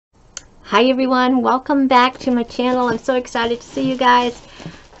Hi everyone, welcome back to my channel. I'm so excited to see you guys.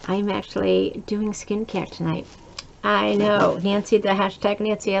 I'm actually doing skincare tonight. I know, Nancy, the hashtag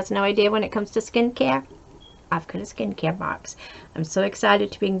Nancy has no idea when it comes to skincare. I've got a skincare box. I'm so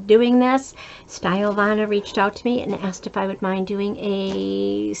excited to be doing this. Stylevana reached out to me and asked if I would mind doing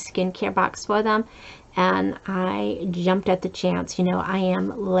a skincare box for them. And I jumped at the chance. You know, I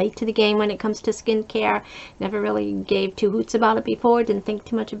am late to the game when it comes to skincare. Never really gave two hoots about it before. Didn't think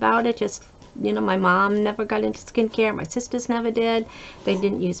too much about it. Just, you know, my mom never got into skincare. My sisters never did. They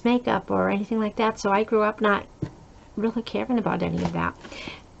didn't use makeup or anything like that. So I grew up not really caring about any of that.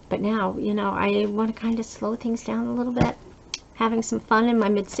 But now, you know, I want to kind of slow things down a little bit. Having some fun in my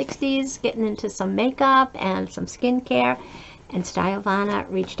mid-60s. Getting into some makeup and some skincare. And Stylevana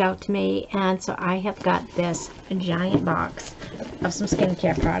reached out to me, and so I have got this giant box of some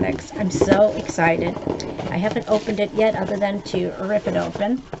skincare products. I'm so excited. I haven't opened it yet other than to rip it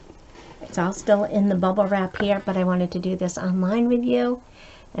open. It's all still in the bubble wrap here, but I wanted to do this online with you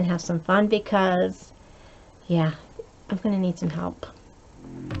and have some fun because, yeah, I'm going to need some help.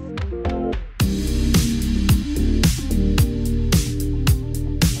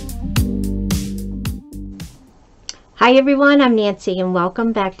 Hi everyone, I'm Nancy and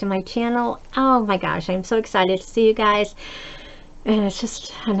welcome back to my channel. Oh my gosh, I'm so excited to see you guys. And it's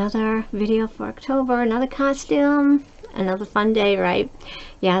just another video for October, another costume, another fun day, right?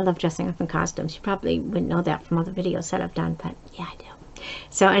 Yeah, I love dressing up in costumes. You probably wouldn't know that from other videos that I've done, but yeah, I do.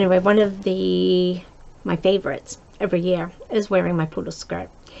 So anyway, one of my favorites every year is wearing my poodle skirt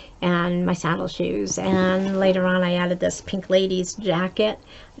and my saddle shoes, and later on I added this pink ladies jacket.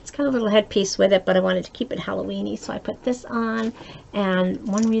 It's got a little headpiece with it, but I wanted to keep it Halloweeny, so I put this on. And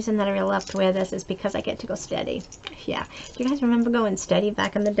one reason that I really love to wear this is because I get to go steady. Yeah, do you guys remember going steady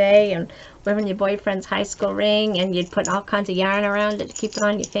back in the day and wearing your boyfriend's high school ring and you'd put all kinds of yarn around it to keep it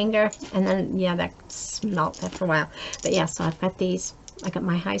on your finger, and then yeah, that smelt after a while. But yeah, so I've got these. I got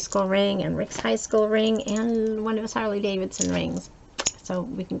my high school ring and Rick's high school ring and one of his Harley Davidson rings, so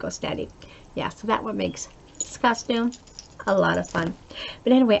we can go steady. Yeah, so that what makes this costume a lot of fun.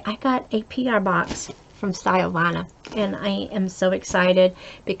 But anyway, I got a PR box from Stylevana, and I am so excited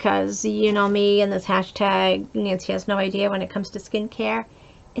because you know me and this hashtag Nancy has no idea when it comes to skincare.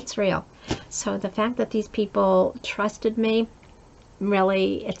 It's real. So the fact that these people trusted me,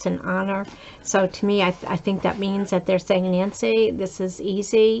 really, it's an honor. So to me, I think that means that they're saying, Nancy, this is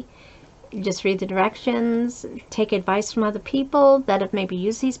easy. Just read the directions, take advice from other people that have maybe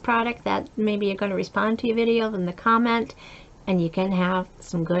used these products that maybe are going to respond to your video in the comment, and you can have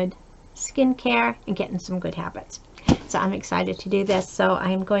some good skincare and get in some good habits. So I'm excited to do this. So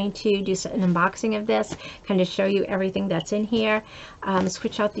I'm going to do an unboxing of this, kind of show you everything that's in here,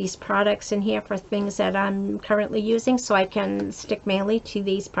 switch out these products in here for things that I'm currently using so I can stick mainly to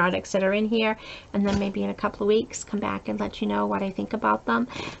these products that are in here, and then maybe in a couple of weeks come back and let you know what I think about them,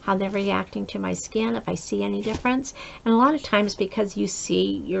 how they're reacting to my skin, if I see any difference. And a lot of times, because you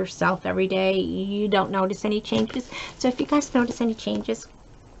see yourself every day, you don't notice any changes. So if you guys notice any changes,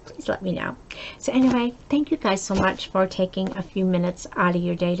 please let me know. So anyway, thank you guys so much for taking a few minutes out of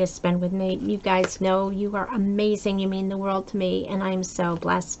your day to spend with me. You guys know you are amazing. You mean the world to me, and I'm so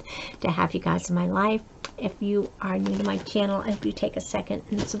blessed to have you guys in my life. If you are new to my channel, I hope you take a second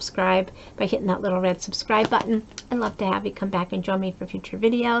and subscribe by hitting that little red subscribe button. I'd love to have you come back and join me for future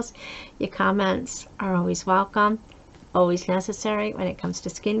videos. Your comments are always welcome, always necessary when it comes to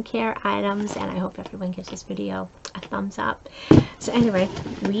skincare items, and I hope everyone gives this video a thumbs up. So anyway,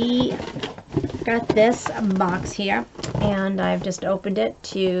 we got this box here, and I've just opened it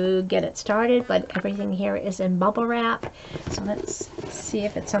to get it started, but everything here is in bubble wrap. So let's see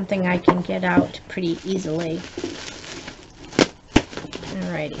if it's something I can get out pretty easily.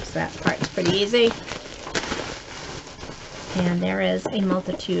 Alrighty, so that part's pretty easy. And there is a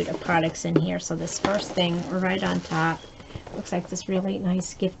multitude of products in here. So this first thing right on top looks like this really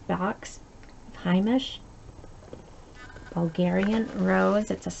nice gift box. Heimish Bulgarian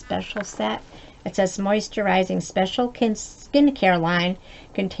Rose. It's a special set. It says moisturizing special skincare line,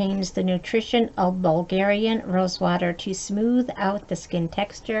 contains the nutrition of Bulgarian rose water to smooth out the skin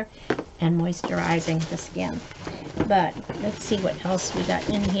texture and moisturizing the skin. But let's see what else we got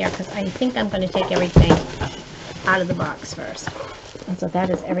in here, because I think I'm going to take everything out of the box first. And so that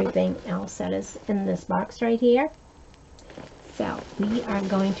is everything else that is in this box right here. So we are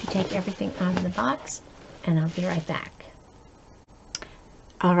going to take everything out of the box, and I'll be right back.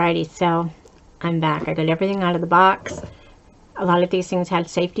 Alrighty, so I'm back. I got everything out of the box. A lot of these things had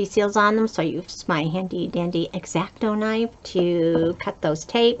safety seals on them, so I used my handy dandy X-Acto knife to cut those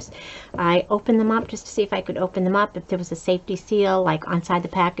tapes. I opened them up just to see if I could open them up. If there was a safety seal like inside the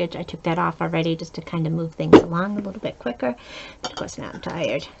package, I took that off already just to kind of move things along a little bit quicker. Of course, now I'm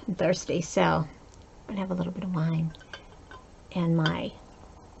tired and thirsty, so I'm gonna have a little bit of wine and my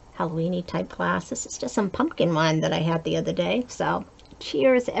Halloweeny type glass. This is just some pumpkin wine that I had the other day, so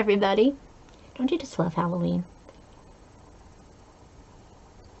cheers everybody. Don't you just love Halloween?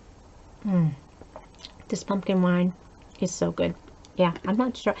 This pumpkin wine is so good. Yeah, I'm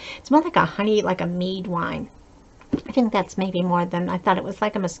not sure. It's more like a honey, like a mead wine. I think that's maybe more than, I thought it was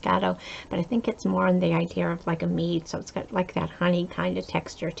like a Moscato, but I think it's more in the idea of like a mead, so it's got like that honey kind of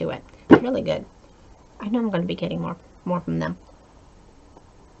texture to it. It's really good. I know I'm going to be getting more from them.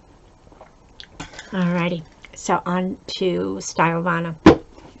 Alrighty, so on to Stylevana.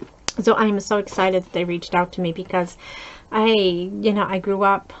 So I'm so excited that they reached out to me because I grew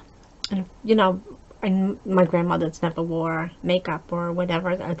up, and and my grandmothers never wore makeup or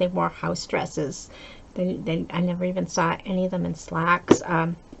whatever. They wore house dresses. I never even saw any of them in slacks.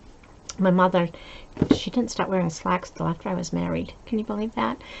 My mother, she didn't start wearing slacks till after I was married. Can you believe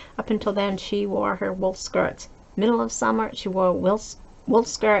that? Up until then, she wore her wool skirts. Middle of summer, she wore wool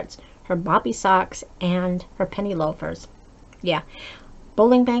skirts, her bobby socks, and her penny loafers. Yeah.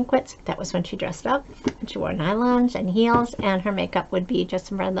 Bowling banquets, that was when she dressed up. And she wore nylons and heels, and her makeup would be just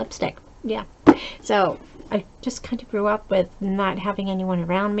some red lipstick. Yeah. So I just kind of grew up with not having anyone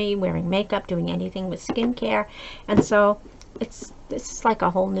around me wearing makeup, doing anything with skincare. And so this is like a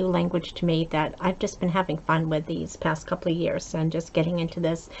whole new language to me that I've just been having fun with these past couple of years and just getting into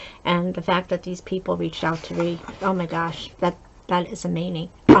this. And the fact that these people reached out to me, oh my gosh, that is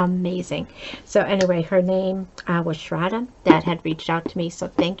amazing. So anyway, her name was Shraddha that had reached out to me, so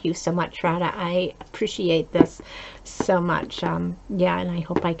thank you so much, Shraddha. I appreciate this so much. Yeah, and I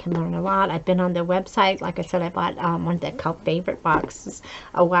hope I can learn a lot. I've been on their website. Like I said, I bought one of their cult favorite boxes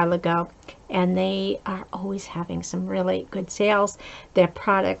a while ago, and they are always having some really good sales. Their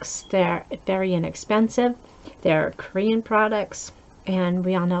products, they're very inexpensive. They're Korean products. And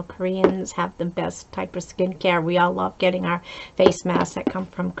we all know Koreans have the best type of skincare. We all love getting our face masks that come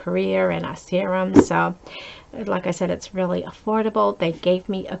from Korea and our serums. So, like I said, it's really affordable. They gave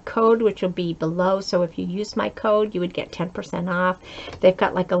me a code, which will be below. So if you use my code, you would get 10% off. They've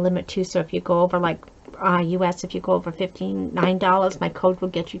got like a limit too. So if you go over like US, if you go over $9, my code will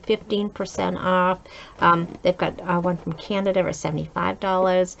get you 15% off. They've got one from Canada for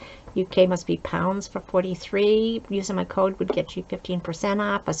 $75. UK must be pounds for 43. Using my code would get you 15%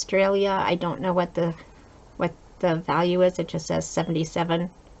 off. Australia, I don't know what the value is. It just says 77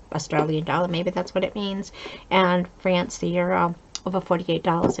 Australian dollar. Maybe that's what it means. And France, the euro, over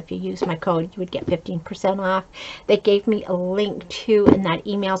 $48. If you use my code, you would get 15% off. They gave me a link too in that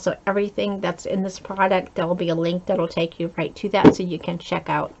email, so everything that's in this product, there will be a link that'll take you right to that, so you can check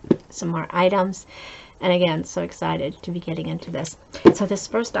out some more items. And again, so excited to be getting into this. So this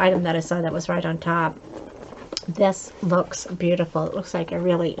first item that I saw that was right on top, this looks beautiful. It looks like a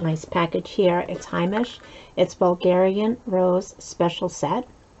really nice package here. It's Heimish. It's Bulgarian Rose Special Set.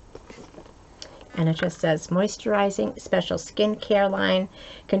 And it just says, moisturizing special skincare line,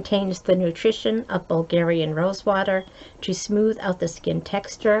 contains the nutrition of Bulgarian rose water to smooth out the skin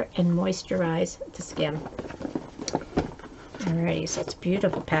texture and moisturize the skin. Alrighty, so it's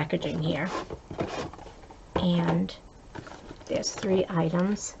beautiful packaging here. And there's 3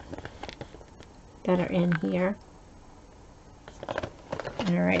 items that are in here.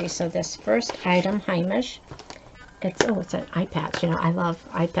 Alrighty, so this first item, Heimish, it's an eye patch. I love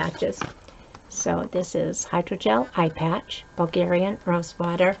eye patches. So this is Hydrogel Eye Patch, Bulgarian Rose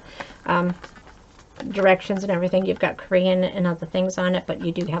Water. Directions and everything, you've got Korean and other things on it, but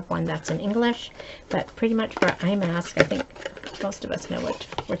you do have one that's in English. But pretty much for eye mask, I think most of us know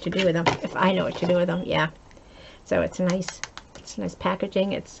what to do with them. If I know what to do with them, yeah. So it's nice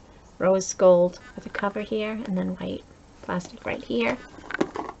packaging. It's rose gold with a cover here, and then white plastic right here.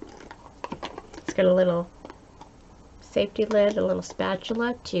 It's got a little safety lid, a little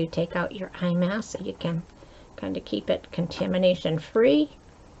spatula to take out your eye mask, so you can kind of keep it contamination free.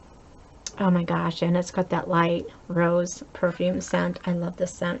 Oh my gosh, and it's got that light rose perfume scent. I love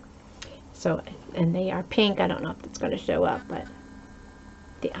this scent. So, and they are pink. I don't know if it's going to show up, but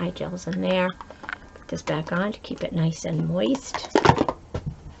the eye gel's in there. Put this back on to keep it nice and moist.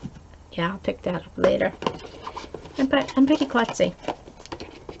 Yeah, I'll pick that up later. I'm pretty klutzy.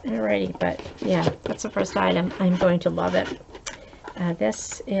 Alrighty, but yeah, that's the first item. I'm going to love it.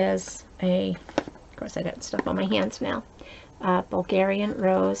 This is of course I got stuff on my hands now. Bulgarian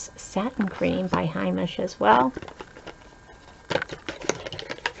Rose Satin Cream by Heimish as well.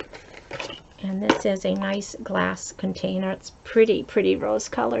 And this is a nice glass container. It's pretty rose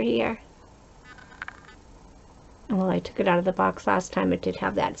color here. And well, I took it out of the box last time. It did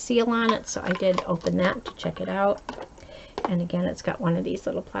have that seal on it, so I did open that to check it out. And again, it's got one of these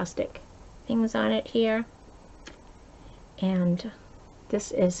little plastic things on it here. And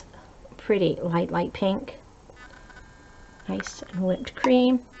this is pretty light pink. Nice and whipped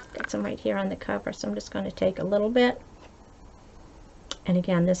cream. Got some right here on the cover, so I'm just going to take a little bit. And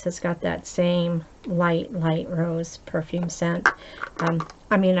again, this has got that same light rose perfume scent.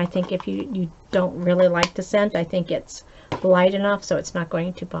 I mean, I think if you don't really like the scent, I think it's light enough so it's not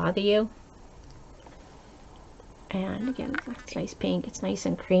going to bother you. And again, it's nice pink. It's nice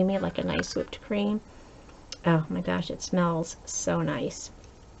and creamy, like a nice whipped cream. Oh my gosh, it smells so nice.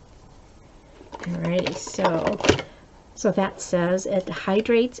 Alrighty, so that says it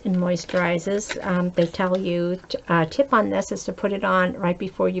hydrates and moisturizes. They tell you, tip on this is to put it on right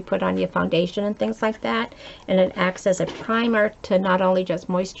before you put on your foundation and things like that. And it acts as a primer to not only just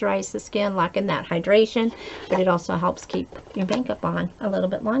moisturize the skin, lock in that hydration, but it also helps keep your makeup on a little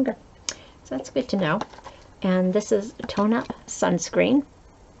bit longer. So that's good to know. And this is Tone Up Sunscreen.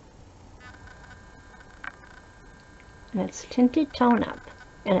 And it's tinted tone up.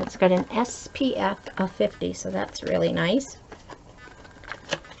 And it's got an SPF of 50, so that's really nice.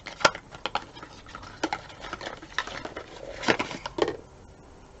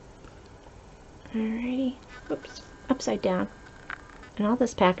 Alrighty, oops, upside down. And all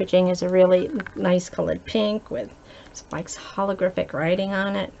this packaging is a really nice colored pink with like holographic writing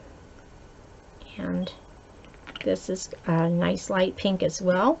on it. And this is a nice light pink as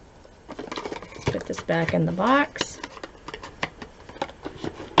well. Put this back in the box.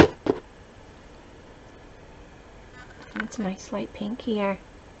 It's a nice light pink here,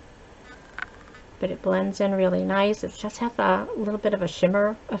 but it blends in really nice. It just has a little bit of a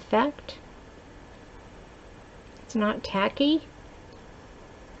shimmer effect. It's not tacky.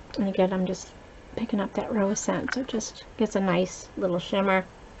 And again, I'm just picking up that rose scent, so it just gets a nice little shimmer.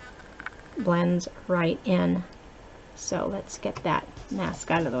 Blends right in. So let's get that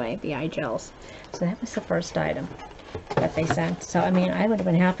mask out of the way, the eye gels. So that was the first item that they sent. So I mean, I would have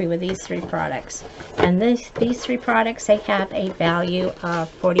been happy with these three products. And these three products, they have a value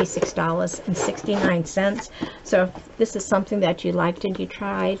of $46.69. So if this is something that you liked and you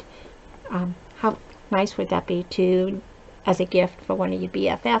tried, how nice would that be to as a gift for one of your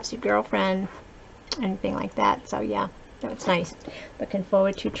BFFs, your girlfriend, anything like that. So yeah, that's nice. Looking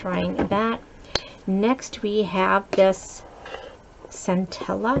forward to trying that. Next we have this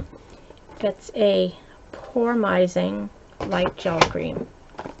Centella. It's a poromizing light gel cream.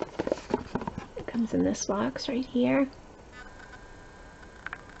 It comes in this box right here.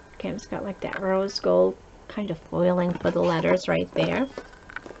 Okay, it's got like that rose gold kind of foiling for the letters right there.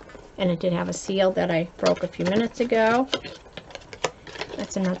 And it did have a seal that I broke a few minutes ago.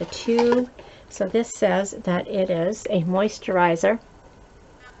 That's another tube. So this says that it is a moisturizer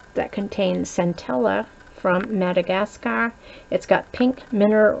that contains Centella from Madagascar. It's got pink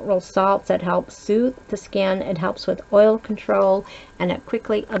mineral salts that help soothe the skin. It helps with oil control, and it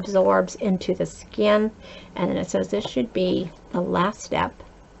quickly absorbs into the skin. And then it says this should be the last step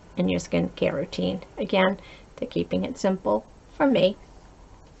in your skincare routine. Again, they're keeping it simple for me.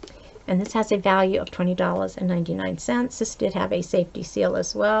 And this has a value of $20.99. This did have a safety seal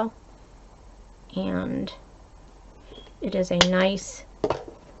as well. And it is a nice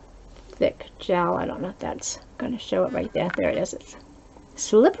thick gel. I don't know if that's going to show it right there. There it is. It's a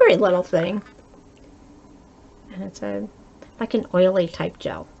slippery little thing. And it's like an oily type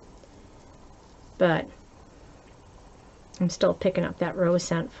gel. But I'm still picking up that rose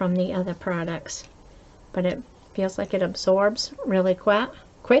scent from the other products. But it feels like it absorbs really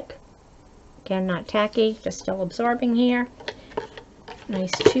quick. Again, not tacky, just still absorbing here.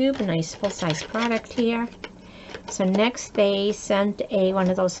 Nice tube, nice full-size product here. So next they sent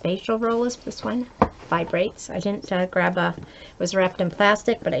one of those facial rollers. This one vibrates. I didn't grab it was wrapped in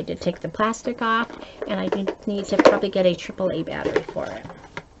plastic, but I did take the plastic off, and I need to probably get a AAA battery for it.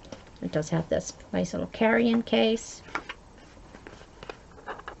 It does have this nice little carry-in case.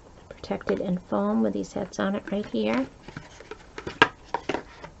 Protected in foam with these heads on it right here.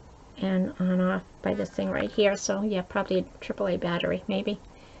 And on off by this thing right here. So yeah, probably a AAA battery maybe.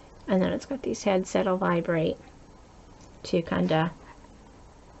 And then it's got these heads that'll vibrate to kind of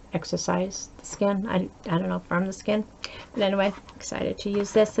exercise the skin. I don't know, firm the skin. But anyway, excited to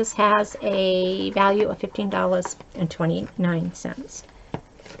use this. This has a value of $15.29.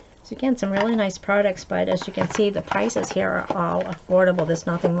 So again, some really nice products, but as you can see, the prices here are all affordable. There's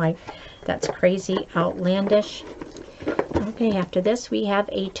nothing like that's crazy outlandish. Okay, after this we have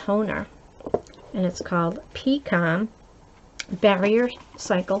a toner. and it's called P-Calm Barrier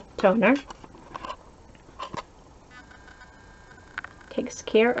Cycle Toner. Takes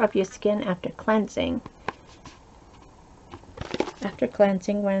care of your skin after cleansing. After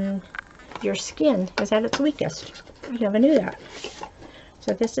cleansing, when your skin is at its weakest. I never knew that.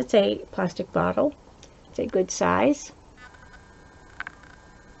 So this is a plastic bottle. It's a good size.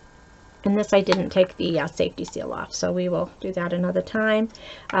 And this I didn't take the safety seal off, so we will do that another time.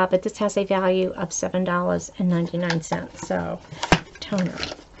 But this has a value of $7.99. So toner.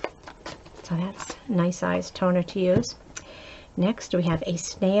 So that's a nice size toner to use. Next we have a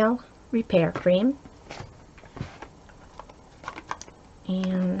Snail Repair Cream.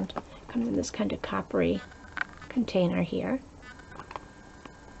 And comes in this kind of coppery container here.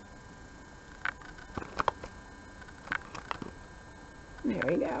 There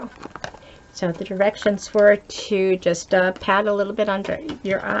we go. So the directions were to just pat a little bit under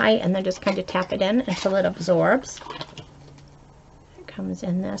your eye and then just kind of tap it in until it absorbs. It comes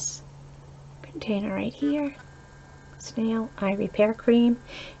in this container right here. Snail Eye Repair Cream.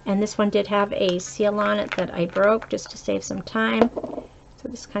 And this one did have a seal on it that I broke just to save some time. So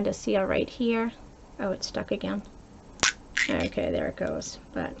this kind of seal right here. Oh, it's stuck again. Okay, there it goes.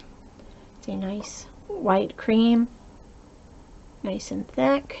 But it's a nice white cream. Nice and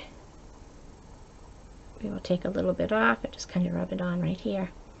thick. We will take a little bit off and just kind of rub it on right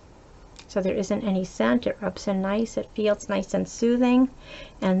here. So there isn't any scent. It rubs in nice. It feels nice and soothing.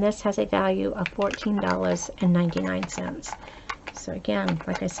 And this has a value of $14.99. So again,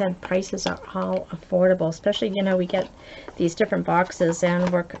 like I said, prices are all affordable. Especially, you know, we get these different boxes, and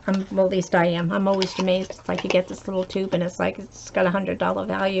well, at least I am. I'm always amazed. It's like you get this little tube, and it's like it's got $100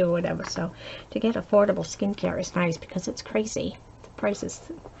 value or whatever. So to get affordable skincare is nice because it's crazy the prices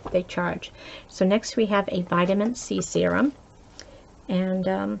they charge. So next we have a vitamin C serum,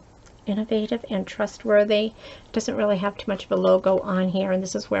 and innovative and trustworthy. Doesn't really have too much of a logo on here, and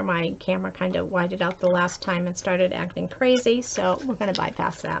this is where my camera kind of whited out the last time and started acting crazy, so we're going to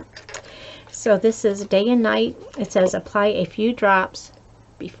bypass that. So this is day and night. It says apply a few drops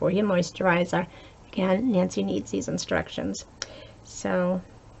before you moisturizer. Again, Nancy needs these instructions. So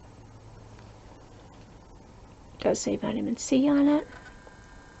it does say vitamin C on it.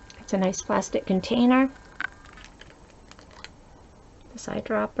 It's a nice plastic container. This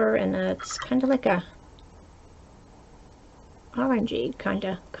eyedropper, and it's kind of like a orangey kind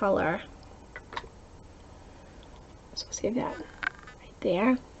of color. So save that right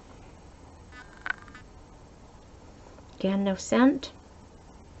there. Again, no scent.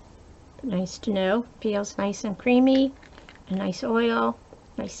 Nice to know. Feels nice and creamy. A nice oil,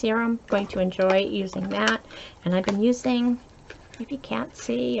 nice serum. Going to enjoy using that. And I've been using maybe Cat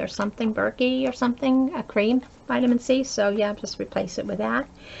C or something, Berkey or something, a cream, vitamin C. So yeah, just replace it with that.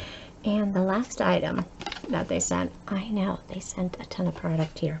 And the last item that they sent, I know they sent a ton of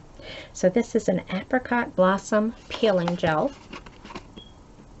product here. So this is an apricot blossom peeling gel.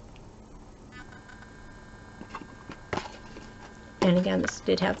 And again, this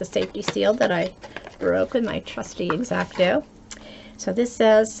did have the safety seal that I broke with my trusty X-Acto. So this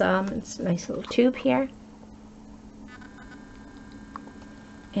says, it's a nice little tube here.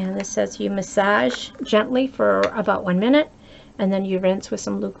 And this says you massage gently for about 1 minute, and then you rinse with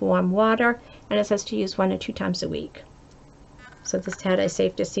some lukewarm water, and it says to use 1 to 2 times a week. So this had a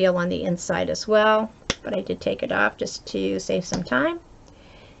safety seal on the inside as well, but I did take it off just to save some time.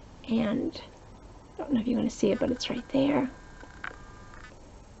 And I don't know if you're going to see it, but it's right there.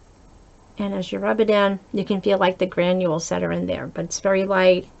 And as you rub it in, you can feel like the granules that are in there, but it's very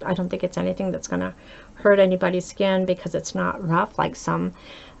light. I don't think it's anything that's going to hurt anybody's skin because it's not rough like some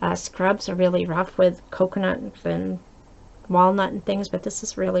scrubs are really rough with coconut and walnut and things, but this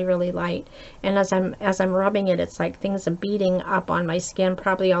is really, really light. And as I'm rubbing it, it's like things are beating up on my skin,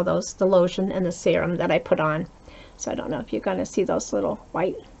 probably all those, the lotion and the serum that I put on. So I don't know if you're going to see those little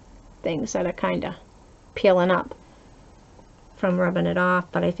white things that are kind of peeling up from rubbing it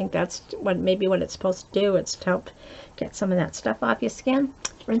off, but I think that's maybe what it's supposed to do. It's to help get some of that stuff off your skin.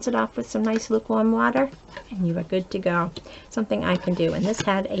 Rinse it off with some nice lukewarm water, and you are good to go. Something I can do. And this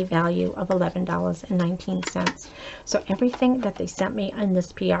had a value of $11.19. So everything that they sent me in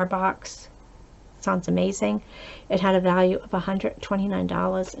this PR box sounds amazing. It had a value of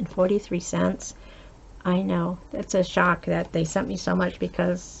 $129.43. I know, it's a shock that they sent me so much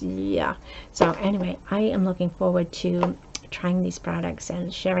because, yeah. So anyway, I am looking forward to trying these products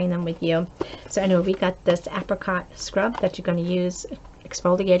and sharing them with you. So anyway, we got this apricot scrub that you're going to use,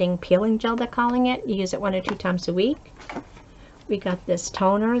 exfoliating peeling gel they're calling it. You use it 1 or 2 times a week. We got this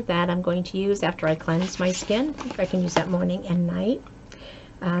toner that I'm going to use after I cleanse my skin. I can use that morning and night.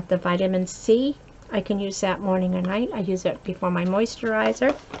 The vitamin C, I can use that morning or night. I use it before my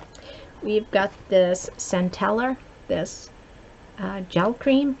moisturizer. We've got this Centella, this gel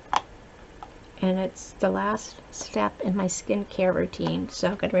cream, and it's the last step in my skincare routine,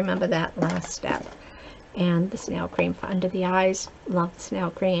 so I've got to remember that last step. And the snail cream for under the eyes. Love the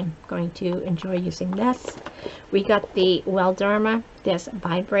snail cream. Going to enjoy using this. We got the Welderma, this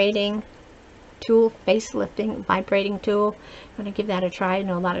vibrating tool, face lifting vibrating tool. I'm going to give that a try. I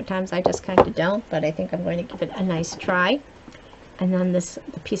know a lot of times I just kind of don't, but I think I'm going to give it a nice try. And then this,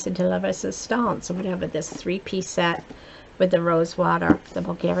 the piece of delivers is stone, so whatever, this 3-piece set with the rose water, the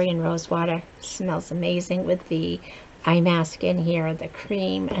Bulgarian rose water, smells amazing with the eye mask in here, the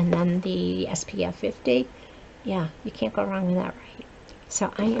cream, and then the SPF 50. Yeah, you can't go wrong with that, right?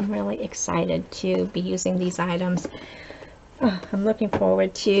 So I am really excited to be using these items. I'm looking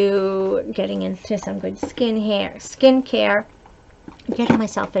forward to getting into some good skincare, getting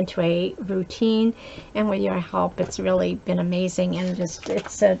myself into a routine, and with your help, it's really been amazing. And just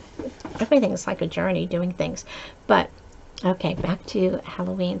everything's like a journey doing things. But okay, back to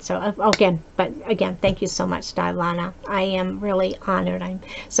Halloween. So again, thank you so much, Stylevana. I am really honored. I'm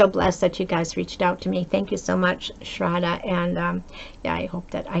so blessed that you guys reached out to me. Thank you so much, Shraddha. And yeah, I hope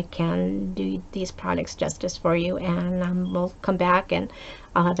that I can do these products justice for you. And we'll come back, and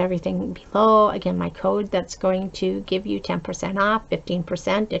I'll have everything below. Again, my code that's going to give you 10% off,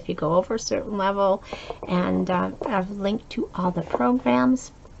 15% if you go over a certain level. And I've linked to all the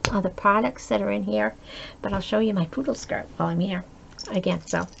programs, all the products that are in here, but I'll show you my poodle skirt while I'm here again.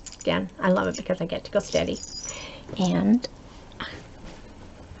 So again, I love it because I get to go steady. And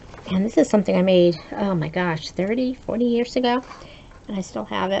this is something I made, oh my gosh, 30-40 years ago, and I still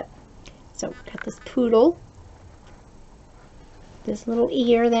have it. So got this poodle, this little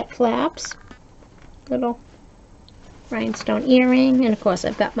ear that flaps, little rhinestone earring, and of course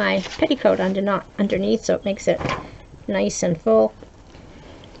I've got my petticoat underneath, so it makes it nice and full.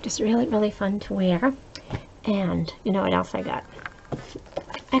 Just really, really fun to wear. And you know what else I got?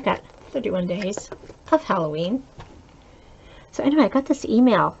 I got 31 days of Halloween. So anyway, I got this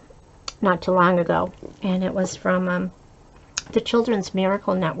email not too long ago, and it was from the Children's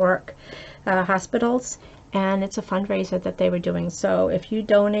Miracle Network hospitals, and it's a fundraiser that they were doing. So if you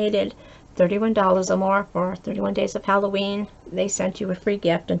donated $31 or more for 31 days of Halloween, they sent you a free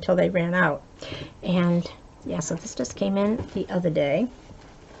gift until they ran out. And yeah, so this just came in the other day.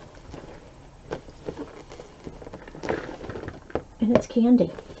 And it's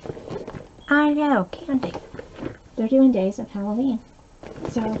candy. I know, candy. 31 days of Halloween.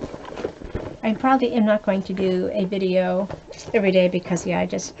 So I probably am not going to do a video every day because yeah, I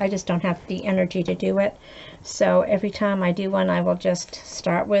just don't have the energy to do it. So every time I do one, I will just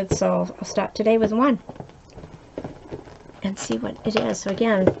start with, so I'll start today with one and see what it is. So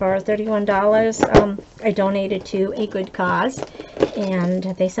again, for $31, I donated to a good cause, and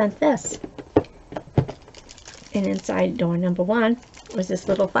they sent this. And inside door number 1 was this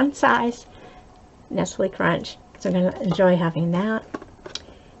little fun size Nestle Crunch. So I'm going to enjoy having that.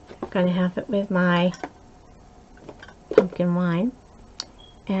 I'm going to have it with my pumpkin wine.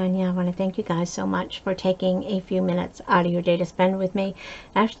 And yeah, I want to thank you guys so much for taking a few minutes out of your day to spend with me.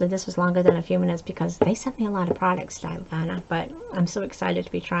 Actually, this was longer than a few minutes because they sent me a lot of products, Stylevana, but I'm so excited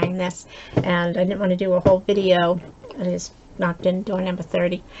to be trying this. And I didn't want to do a whole video. I just knocked in door number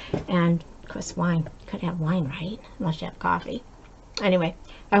 30. And of course, wine. You could have wine, right? Unless you have coffee. Anyway,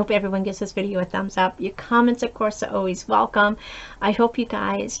 I hope everyone gives this video a thumbs up. Your comments, of course, are always welcome. I hope you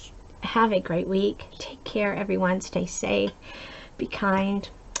guys have a great week. Take care, everyone. Stay safe. Be kind.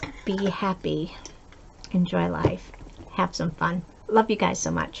 Be happy. Enjoy life. Have some fun. Love you guys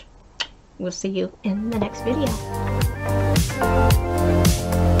so much. We'll see you in the next video.